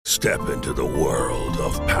Step into the world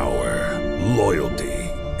of power, loyalty,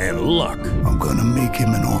 and luck. I'm gonna make him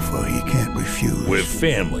an offer he can't refuse. With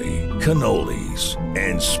family, cannolis,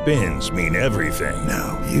 and spins mean everything.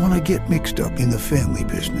 Now, you wanna get mixed up in the family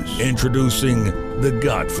business. Introducing The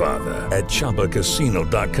Godfather at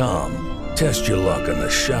ChumbaCasino.com. Test your luck in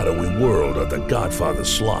the shadowy world of The Godfather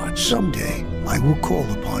slot. Someday, I will call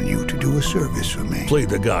upon you to do a service for me. Play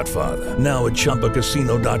The Godfather now at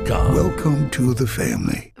ChumbaCasino.com. Welcome to the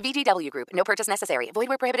family. VGW Group. No purchase necessary. Void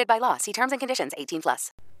where prohibited by law. See terms and conditions.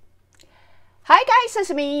 18+. Hi guys,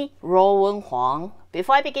 it's me, Rowan Huang.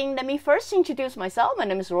 Before I begin, let me first introduce myself. My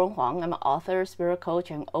name is Rowan Huang. I'm an author, spirit coach,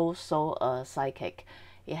 and also a psychic.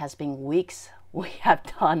 It has been weeks we have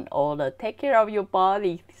done all the Take Care of Your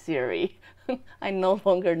Body series. I no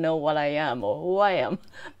longer know what I am or who I am.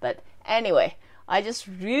 But anyway, I just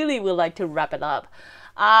really would like to wrap it up.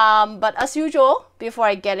 But as usual, before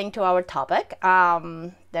I get into our topic,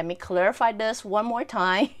 let me clarify this one more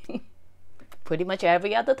time. Pretty much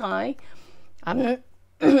every other time. I'm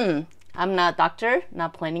not a doctor,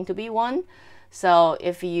 not planning to be one. So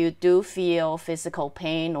if you do feel physical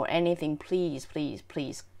pain or anything, please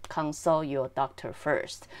consult your doctor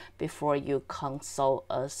first before you consult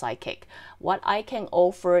a psychic. What I can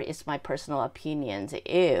offer is my personal opinions.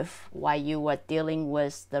 If while you are dealing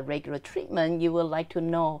with the regular treatment, you would like to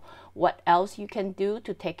know what else you can do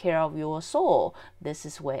to take care of your soul, this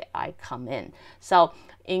is where I come in. So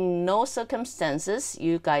in no circumstances,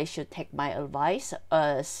 you guys should take my advice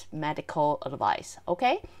as medical advice,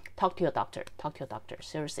 okay? Talk to your doctor,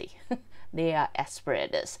 seriously. They are expert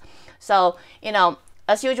at this. So,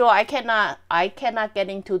 as usual, I cannot get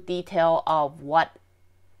into detail of what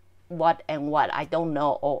I don't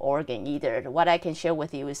know, or organ either. What I can share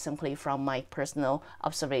with you is simply from my personal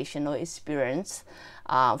observational experience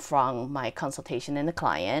from my consultation and the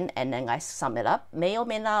client, and then I sum it up. May or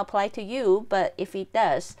may not apply to you, but if it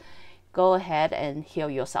does, go ahead and heal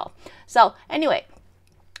yourself. So anyway,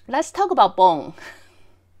 let's talk about bone.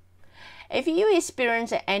 If you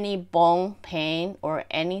experience any bone pain or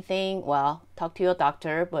anything, well, talk to your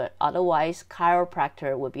doctor, but otherwise,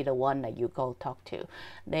 chiropractor would be the one that you go talk to.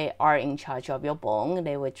 They are in charge of your bone.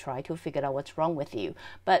 They will try to figure out what's wrong with you.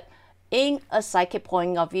 But in a psychic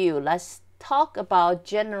point of view, let's talk about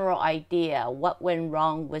general idea, what went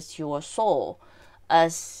wrong with your soul.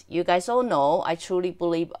 As you guys all know, I truly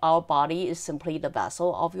believe our body is simply the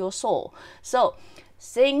vessel of your soul. So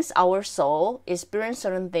since our soul experience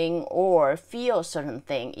certain thing or feel certain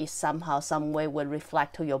thing, it somehow, some way will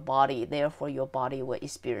reflect to your body. Therefore, your body will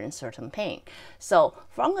experience certain pain. So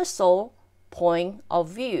from a soul point of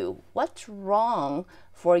view, what's wrong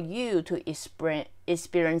for you to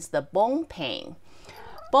experience the bone pain?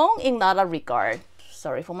 Bone in a lot of regard,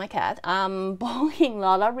 sorry for my cat, bone in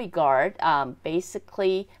a lot of regard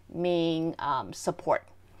basically mean support.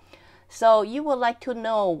 So you would like to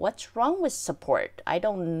know what's wrong with support. I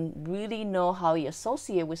don't really know how you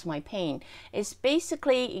associate with my pain. It's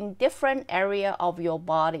basically in different area of your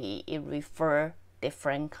body, it refer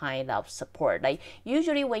different kind of support. Like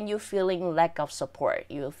usually when you're feeling lack of support,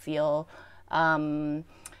 you feel,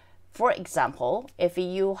 for example, if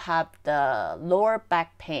you have the lower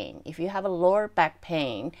back pain,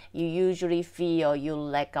 you usually feel you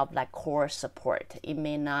lack of like core support. You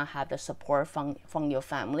may not have the support from your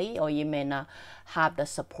family, or you may not have the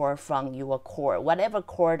support from your core, whatever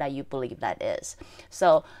core that you believe that is.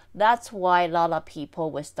 So that's why a lot of people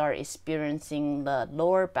will start experiencing the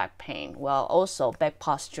lower back pain. Well, also back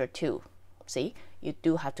posture too. See, you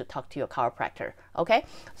do have to talk to your chiropractor, okay?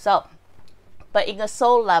 So, but in a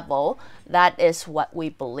soul level, that is what we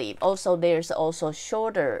believe. Also, there's also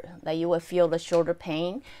shoulder, that you will feel the shoulder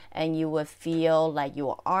pain, and you will feel like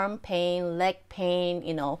your arm pain, leg pain.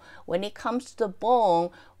 When it comes to the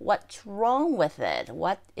bone, what's wrong with it?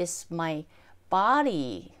 What is my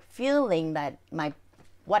body feeling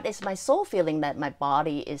what is my soul feeling that my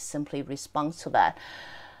body is simply response to that?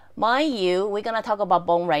 Mind you, we're going to talk about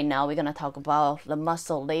bone right now. We're going to talk about the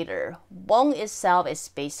muscle later. Bone itself is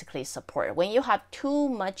basically support. When you have too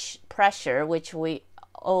much pressure, which we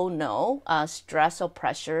all know, stress or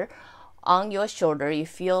pressure on your shoulder, you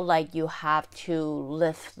feel like you have to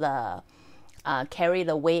lift carry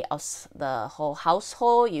the weight of the whole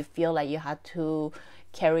household. You feel like you have to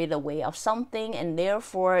carry the weight of something, and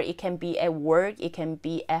therefore it can be at work, it can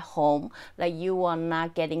be at home, like you are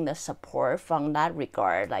not getting the support from that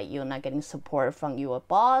regard. Like you're not getting support from your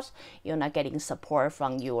boss, you're not getting support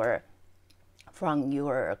from your from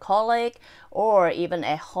your colleague, or even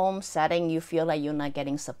at home setting, you feel like you're not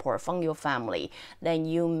getting support from your family, then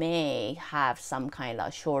you may have some kind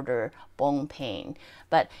of shoulder bone pain.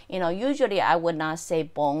 But usually I would not say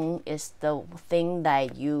bone is the thing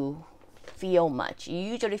that you feel much. You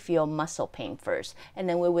usually feel muscle pain first, and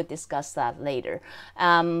then we will discuss that later.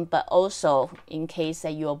 But also, in case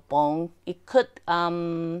that your bone, it could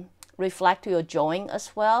reflect to your joint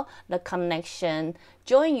as well. The connection,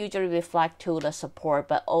 joint usually reflect to the support,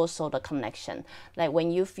 but also the connection. Like when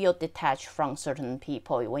you feel detached from certain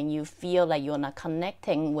people, when you feel like you're not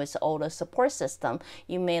connecting with all the support system,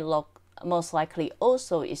 you may look most likely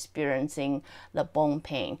also experiencing the bone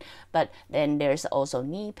pain. But then there's also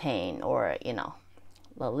knee pain, or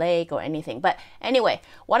the leg or anything. But anyway,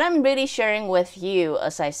 what I'm really sharing with you,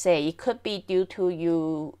 as I say, it could be due to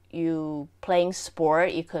you playing sport,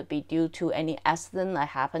 it could be due to any accident that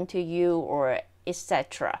happened to you, or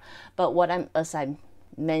etc. But as I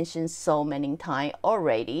mentioned so many times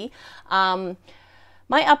already, my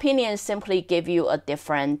opinion simply give you a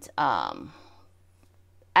different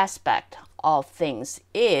aspect of things.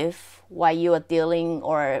 If while you are dealing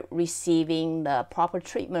or receiving the proper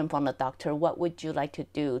treatment from the doctor, what would you like to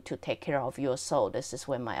do to take care of your soul? This is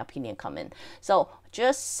where my opinion come in. So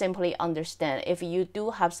just simply understand, if you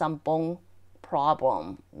do have some bone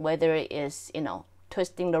problem, whether it is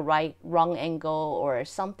twisting the wrong angle or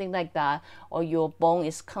something like that, or your bone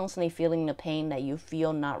is constantly feeling the pain that you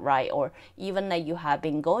feel not right, or even that you have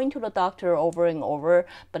been going to the doctor over and over,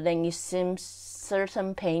 but then you seem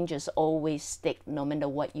certain pain just always stick no matter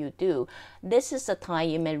what you do. This is the time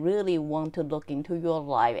you may really want to look into your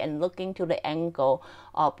life and look into the angle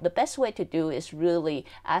of the best way to do is really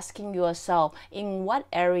asking yourself in what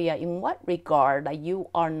area, in what regard that you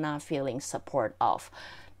are not feeling support of.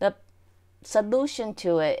 The solution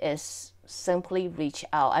to it is simply reach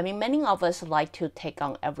out. I mean, many of us like to take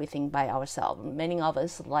on everything by ourselves. Many of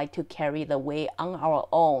us like to carry the weight on our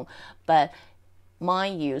own. But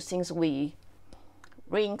mind you, since we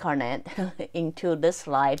reincarnate into this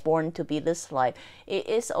life, born to be this life, it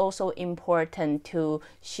is also important to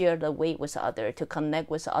share the weight with others, to connect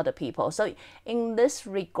with other people. So in this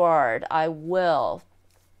regard, I will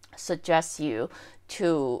suggest you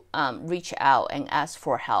to reach out and ask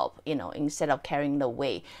for help, instead of carrying the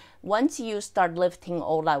weight. Once you start lifting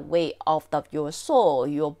all that weight off of your soul,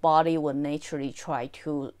 your body will naturally try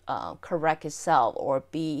to correct itself, or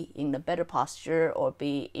be in a better posture, or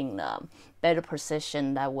be in a better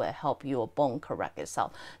position that will help your bone correct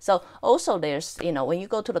itself. So also there's, when you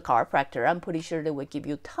go to the chiropractor, I'm pretty sure they will give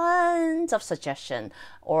you tons of suggestions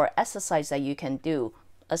or exercise that you can do.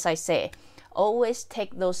 As I say, always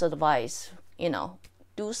take those advice,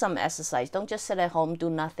 do some exercise. Don't just sit at home, do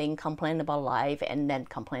nothing, complain about life, and then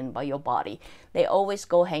complain about your body. They always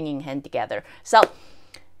go hand in hand together. So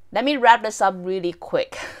let me wrap this up really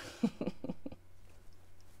quick.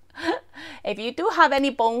 If you do have any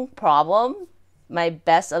bone problem, my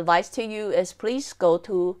best advice to you is please go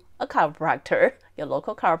to a chiropractor, your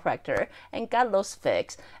local chiropractor, and get those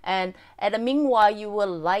fixed. And at the meanwhile, you would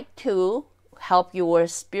like to help your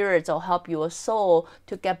spirits or help your soul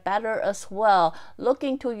to get better as well, look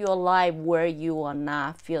into your life where you are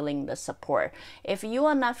not feeling the support. If you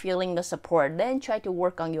are not feeling the support, then try to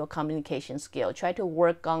work on your communication skill. Try to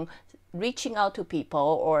work on reaching out to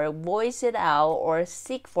people, or voice it out, or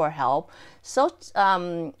seek for help. So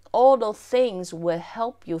all those things will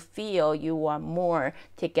help you feel you are more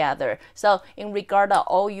together. So in regard to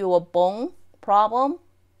all your bone problem,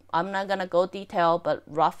 I'm not gonna go detail, but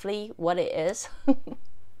roughly what it is.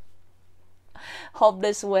 Hope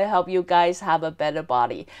this will help you guys have a better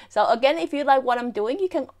body. So again, if you like what I'm doing, you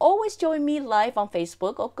can always join me live on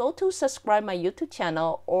Facebook, or go to subscribe my YouTube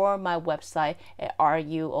channel or my website at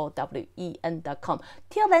ruowen.com.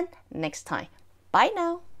 Till then, next time. Bye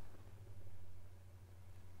now.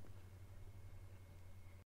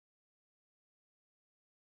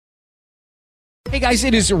 Hey guys,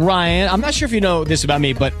 it is Ryan. I'm not sure if you know this about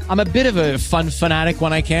me, but I'm a bit of a fun fanatic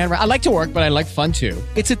when I can. I like to work, but I like fun too.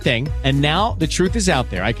 It's a thing. And now the truth is out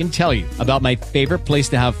there. I can tell you about my favorite place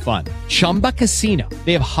to have fun. Chumba Casino.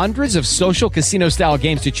 They have hundreds of social casino style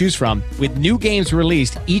games to choose from, with new games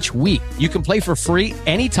released each week. You can play for free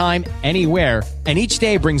anytime, anywhere. And each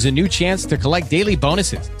day brings a new chance to collect daily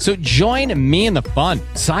bonuses. So join me in the fun.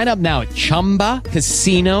 Sign up now at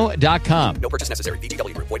ChumbaCasino.com. No purchase necessary.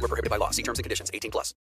 VGW Group. Void where prohibited by law. See terms and conditions. 18+.